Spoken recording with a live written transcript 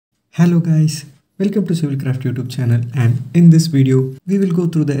Hello guys, welcome to Civilcraft YouTube channel, and in this video we will go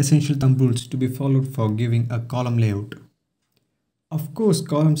through the essential thumb rules to be followed for giving a column layout. Of course,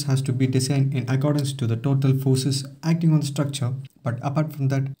 columns has to be designed in accordance to the total forces acting on the structure, but apart from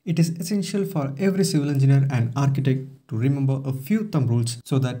that, it is essential for every civil engineer and architect to remember a few thumb rules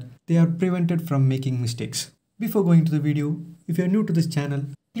so that they are prevented from making mistakes. Before going to the video, if you are new to this channel,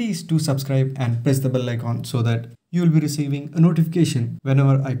 please do subscribe and press the bell icon so that you will be receiving a notification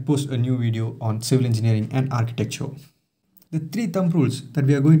whenever I post a new video on civil engineering and architecture. The three thumb rules that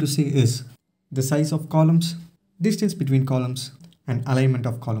we are going to see is the size of columns, distance between columns, and alignment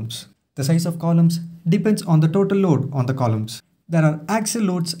of columns. The size of columns depends on the total load on the columns. There are axial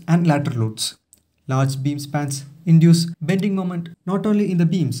loads and lateral loads. Large beam spans induce bending moment not only in the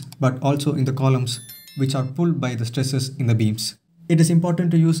beams but also in the columns, which are pulled by the stresses in the beams. It is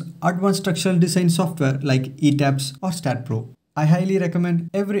important to use advanced structural design software like ETABS or StatPro. I highly recommend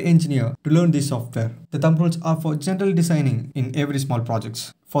every engineer to learn this software. The thumb rules are for general designing in every small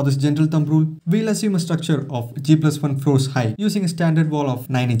projects. For this general thumb rule, we'll assume a structure of G+1 floors high using a standard wall of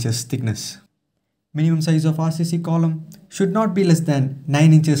 9 inches thickness. Minimum size of RCC column should not be less than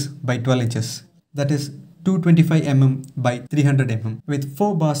 9 inches by 12 inches. That is 225 mm by 300 mm with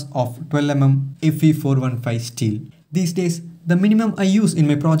 4 bars of 12 mm Fe415 steel. These days, the minimum I use in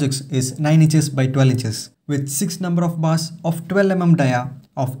my projects is 9 inches by 12 inches with 6 number of bars of 12 mm dia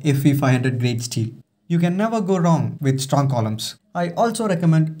of Fe500 grade steel. You can never go wrong with strong columns. I also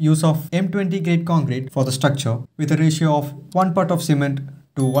recommend use of M20 grade concrete for the structure with a ratio of 1 part of cement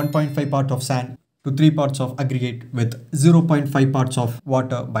to 1.5 part of sand to 3 parts of aggregate with 0.5 parts of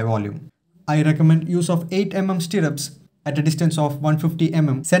water by volume. I recommend use of 8 mm stirrups at a distance of 150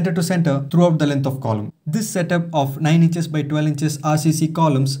 mm center to center throughout the length of column. This setup of 9 inches by 12 inches RCC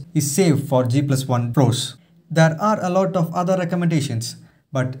columns is safe for G+1 floors. There are a lot of other recommendations,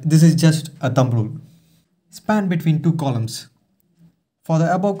 but this is just a thumb rule. Span between two columns. For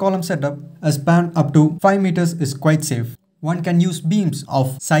the above column setup, a span up to 5 meters is quite safe. One can use beams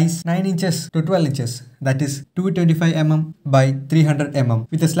of size 9 inches to 12 inches, that is 225 mm by 300 mm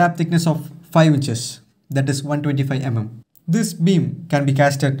with a slab thickness of 5 inches. That is 125 mm. This beam can be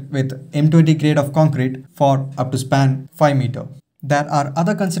casted with M20 grade of concrete for up to span 5 meter. There are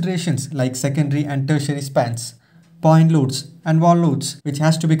other considerations like secondary and tertiary spans, point loads and wall loads which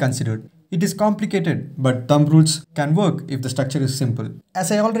has to be considered. It is complicated, but thumb rules can work if the structure is simple. As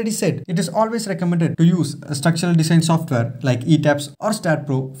I already said, it is always recommended to use a structural design software like ETABS or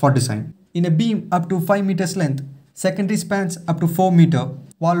StatPro for design. In a beam up to 5 meters length, secondary spans up to 4 meter,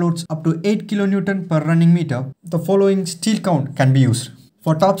 wall loads up to 8 kN per running meter, the following steel count can be used.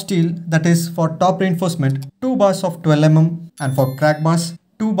 For top steel, that is for top reinforcement, 2 bars of 12 mm, and for crack bars,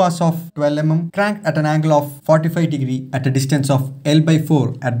 2 bars of 12 mm cranked at an angle of 45 degree at a distance of L by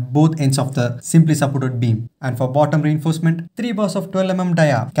 4 at both ends of the simply supported beam. And for bottom reinforcement, 3 bars of 12 mm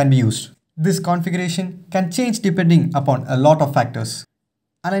dia can be used. This configuration can change depending upon a lot of factors.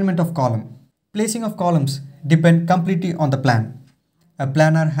 Alignment of column. Placing of columns depend completely on the plan. A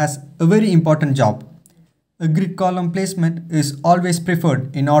planner has a very important job. A grid column placement is always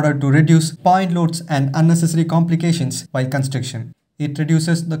preferred in order to reduce point loads and unnecessary complications while construction. It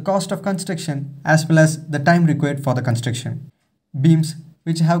reduces the cost of construction as well as the time required for the construction. Beams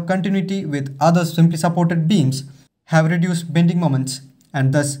which have continuity with other simply supported beams have reduced bending moments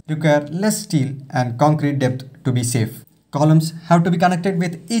and thus require less steel and concrete depth to be safe. Columns have to be connected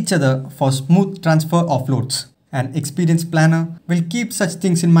with each other for smooth transfer of loads. An experienced planner will keep such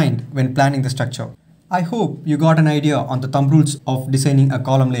things in mind when planning the structure. I hope you got an idea on the thumb rules of designing a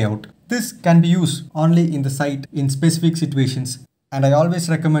column layout. This can be used only in the site in specific situations, and I always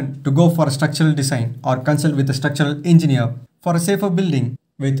recommend to go for a structural design or consult with a structural engineer for a safer building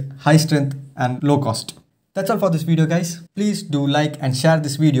with high strength and low cost. That's all for this video guys. Please do like and share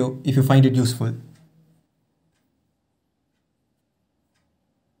this video if you find it useful.